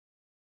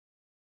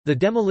The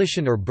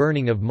demolition or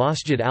burning of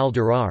Masjid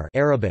al-Dirar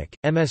Arabic,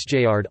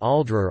 Masjid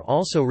al-Dirar,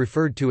 also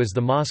referred to as the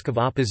Mosque of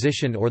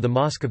Opposition or the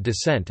Mosque of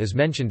Dissent, is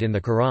mentioned in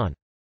the Quran.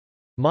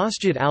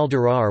 Masjid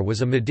al-Dirar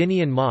was a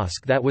Medinian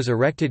mosque that was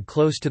erected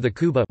close to the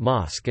Quba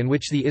mosque and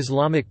which the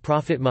Islamic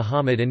prophet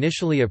Muhammad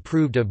initially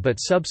approved of but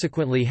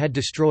subsequently had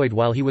destroyed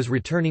while he was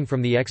returning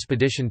from the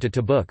expedition to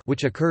Tabuk,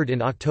 which occurred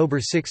in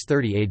October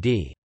 630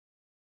 AD.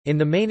 In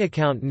the main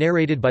account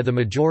narrated by the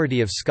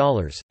majority of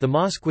scholars, the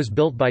mosque was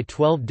built by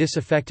 12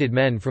 disaffected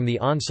men from the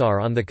Ansar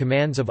on the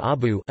commands of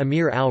Abu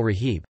Amir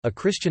al-Rahib, a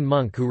Christian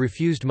monk who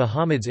refused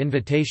Muhammad's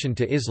invitation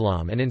to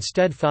Islam and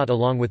instead fought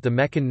along with the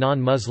Meccan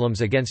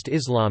non-Muslims against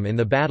Islam in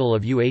the Battle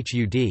of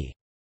Uhud.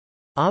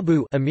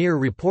 Abu Amir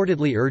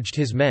reportedly urged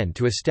his men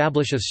to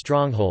establish a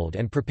stronghold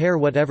and prepare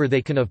whatever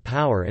they can of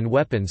power and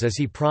weapons as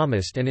he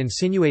promised, and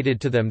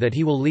insinuated to them that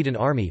he will lead an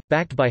army,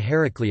 backed by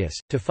Heraclius,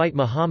 to fight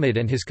Muhammad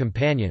and his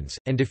companions,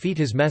 and defeat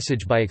his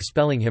message by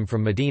expelling him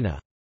from Medina.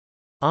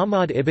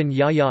 Ahmad ibn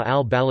Yahya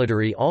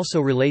al-Baladari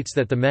also relates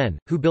that the men,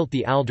 who built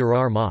the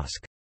al-Dirar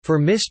mosque, "for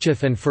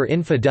mischief and for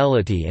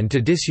infidelity and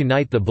to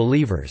disunite the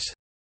believers,"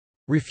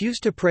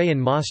 refused to pray in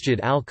Masjid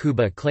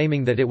al-Quba,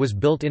 claiming that it was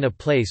built in a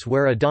place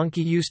where a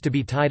donkey used to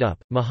be tied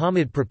up.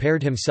 Muhammad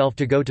prepared himself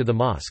to go to the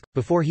mosque,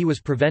 before he was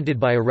prevented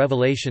by a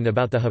revelation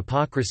about the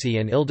hypocrisy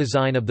and ill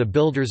design of the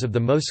builders of the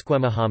mosque.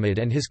 Muhammad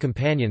and his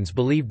companions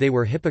believed they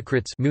were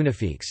hypocrites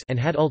and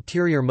had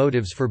ulterior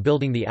motives for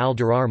building the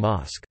al-Dirar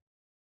mosque.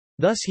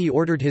 Thus he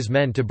ordered his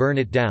men to burn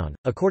it down.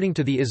 According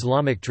to the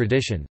Islamic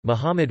tradition,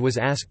 Muhammad was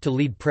asked to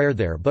lead prayer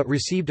there but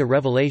received a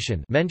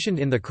revelation mentioned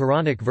in the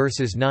Quranic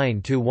verses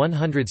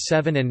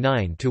 9-107 and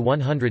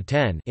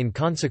 9-110, in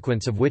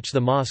consequence of which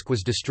the mosque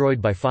was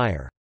destroyed by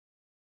fire.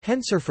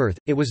 Henceforth,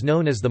 it was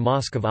known as the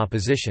Mosque of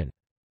Opposition.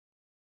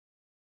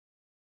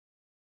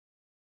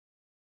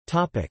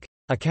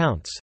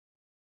 Accounts.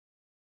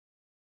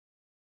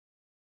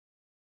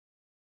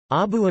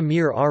 Abu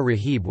Amir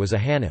ar-Rahib was a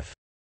Hanif.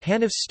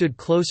 Hanifs stood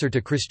closer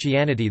to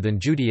Christianity than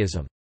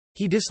Judaism.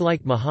 He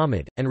disliked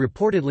Muhammad, and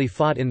reportedly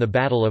fought in the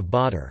Battle of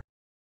Badr.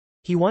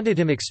 He wanted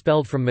him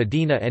expelled from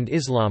Medina and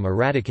Islam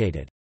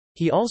eradicated.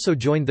 He also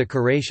joined the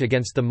Quraysh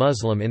against the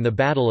Muslim in the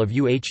Battle of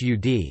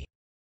Uhud.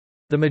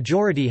 The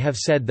majority have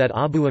said that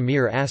Abu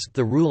Amir asked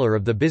the ruler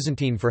of the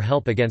Byzantine for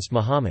help against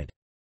Muhammad.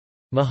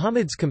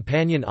 Muhammad's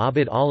companion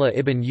Abd Allah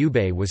ibn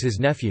Ubay was his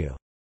nephew.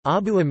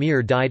 Abu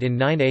Amir died in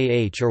 9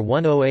 AH or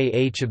 10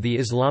 AH of the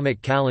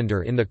Islamic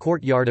calendar in the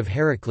courtyard of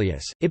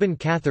Heraclius. Ibn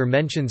Kathir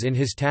mentions in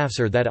his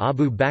tafsir that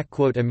Abu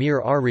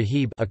Amir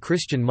ar-Rahib, a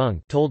Christian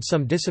monk, told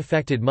some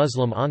disaffected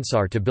Muslim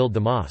Ansar to build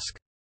the mosque.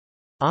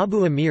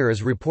 Abu Amir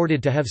is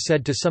reported to have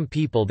said to some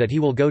people that he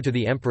will go to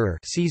the emperor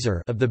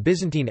Caesar of the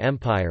Byzantine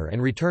Empire and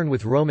return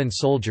with Roman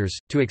soldiers,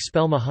 to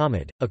expel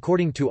Muhammad.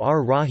 According to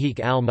Ar-Rahiq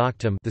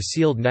al-Maktum, the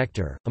Sealed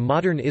Nectar, a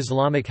modern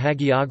Islamic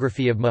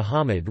hagiography of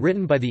Muhammad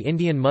written by the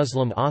Indian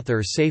Muslim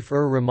author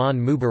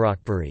Saif-ur-Rahman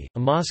Mubarakpuri, a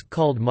mosque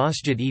called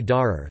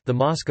Masjid-e-Darar, the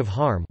Mosque of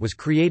Harm, was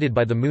created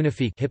by the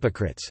Munafiq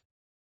hypocrites.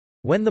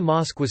 When the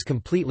mosque was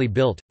completely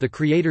built, the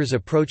creators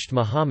approached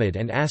Muhammad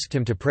and asked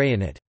him to pray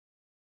in it.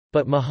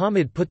 But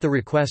Muhammad put the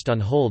request on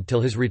hold till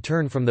his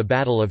return from the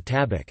Battle of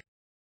Tabuk.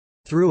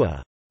 Through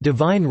a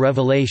divine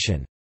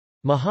revelation,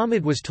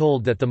 Muhammad was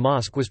told that the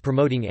mosque was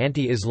promoting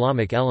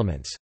anti-Islamic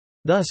elements.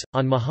 Thus,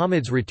 on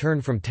Muhammad's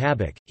return from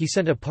Tabuk, he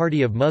sent a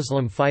party of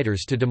Muslim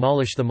fighters to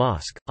demolish the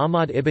mosque.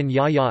 Ahmad ibn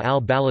Yahya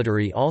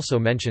al-Baladari also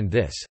mentioned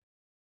this.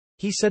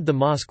 He said the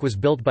mosque was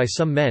built by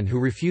some men who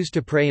refused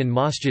to pray in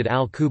Masjid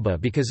al-Quba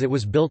because it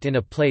was built in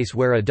a place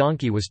where a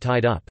donkey was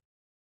tied up.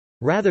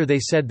 Rather, they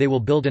said they will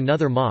build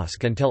another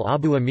mosque until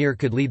Abu Amir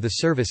could lead the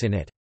service in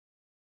it.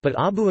 But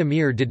Abu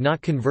Amir did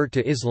not convert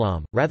to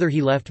Islam, rather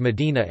he left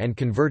Medina and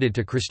converted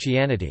to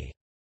Christianity.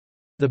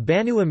 The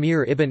Banu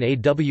Amir ibn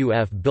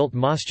Awf built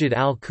Masjid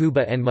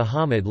al-Quba and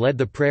Muhammad led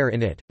the prayer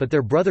in it, but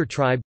their brother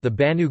tribe, the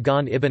Banu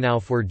Ghan ibn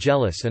Auf, were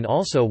jealous and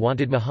also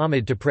wanted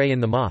Muhammad to pray in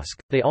the mosque.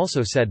 They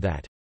also said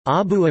that,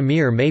 "Abu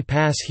Amir may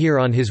pass here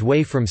on his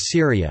way from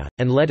Syria,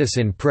 and let us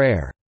in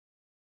prayer."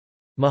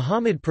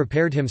 Muhammad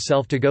prepared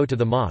himself to go to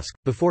the mosque,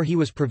 before he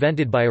was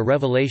prevented by a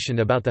revelation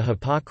about the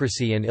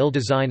hypocrisy and ill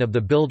design of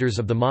the builders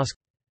of the mosque.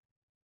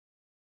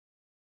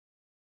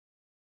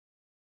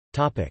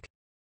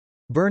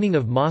 Burning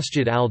of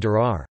Masjid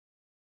al-Dirar.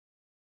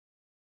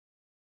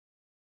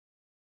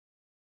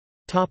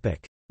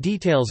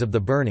 Details of the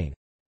burning.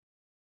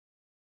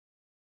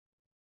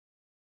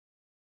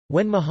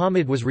 When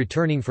Muhammad was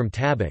returning from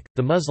Tabuk,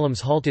 the Muslims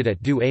halted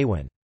at Du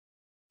Awan.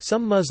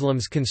 Some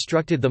Muslims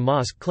constructed the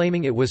mosque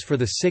claiming it was for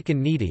the sick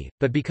and needy,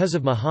 but because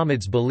of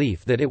Muhammad's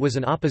belief that it was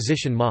an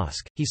opposition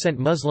mosque, he sent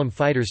Muslim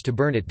fighters to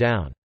burn it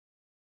down.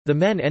 The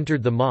men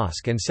entered the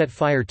mosque and set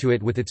fire to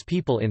it with its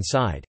people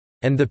inside,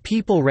 and the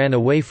people ran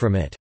away from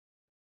it.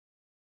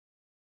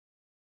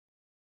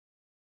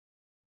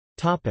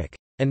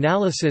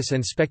 Analysis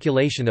and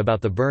speculation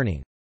about the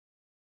burning.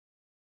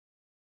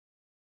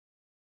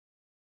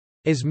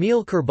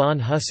 Ismail Kurban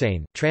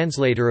Hussein,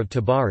 translator of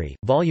Tabari,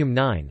 Volume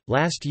 9,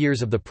 Last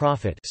Years of the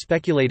Prophet,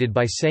 speculated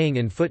by saying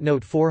in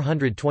footnote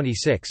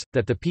 426,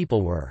 that the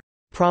people were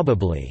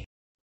probably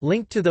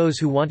linked to those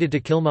who wanted to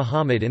kill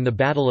Muhammad in the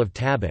Battle of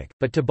Tabuk,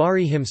 but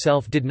Tabari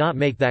himself did not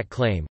make that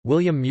claim.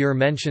 William Muir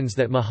mentions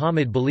that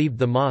Muhammad believed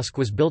the mosque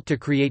was built to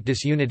create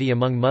disunity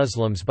among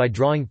Muslims by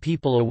drawing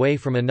people away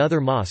from another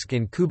mosque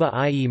in Quba,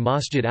 i.e.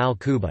 Masjid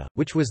al-Quba,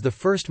 which was the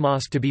first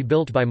mosque to be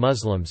built by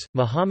Muslims.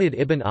 Muhammad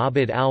ibn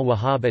Abd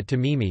al-Wahhab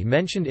at-Tamimi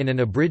mentioned in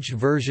an abridged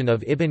version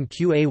of Ibn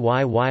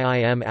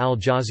Qayyim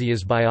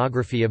al-Jawziyya's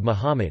biography of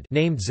Muhammad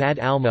named Zad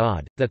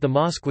al-Ma'ad, that the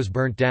mosque was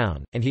burnt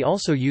down, and he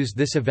also used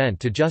this event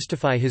to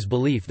justify his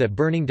belief that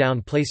burning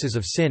down places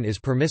of sin is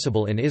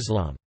permissible in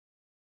Islam.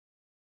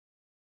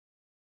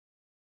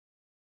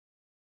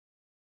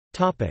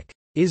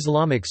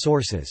 Islamic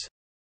sources.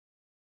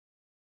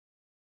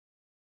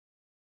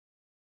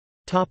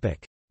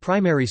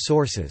 Primary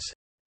sources.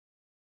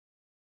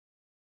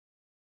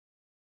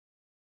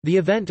 The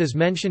event is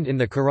mentioned in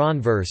the Quran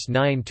verse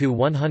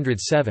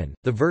 9-107.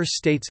 The verse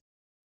states,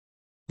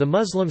 the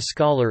Muslim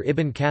scholar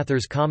Ibn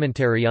Kathir's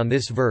commentary on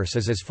this verse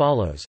is as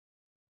follows.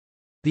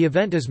 The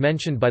event is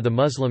mentioned by the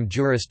Muslim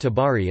jurist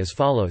Tabari as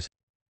follows.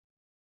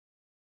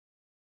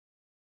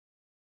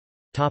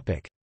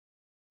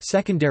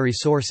 Secondary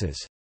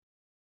sources.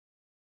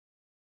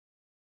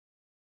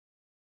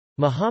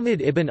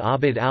 Muhammad ibn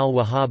Abd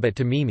al-Wahhab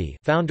at-Tamimi,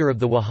 founder of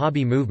the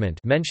Wahhabi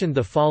movement, mentioned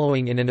the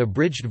following in an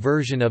abridged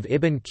version of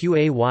Ibn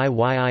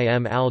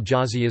Qayyim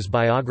al-Jawziyya's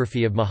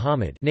biography of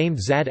Muhammad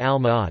named Zad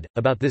al-Ma'ad,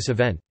 about this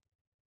event.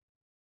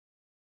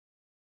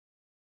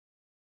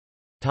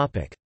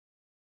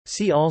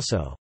 See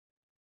also: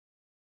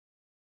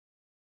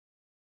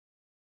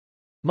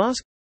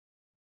 Mosque,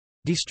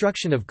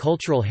 destruction of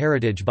cultural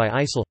heritage by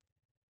ISIL.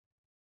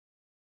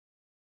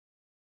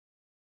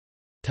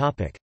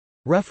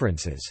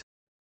 References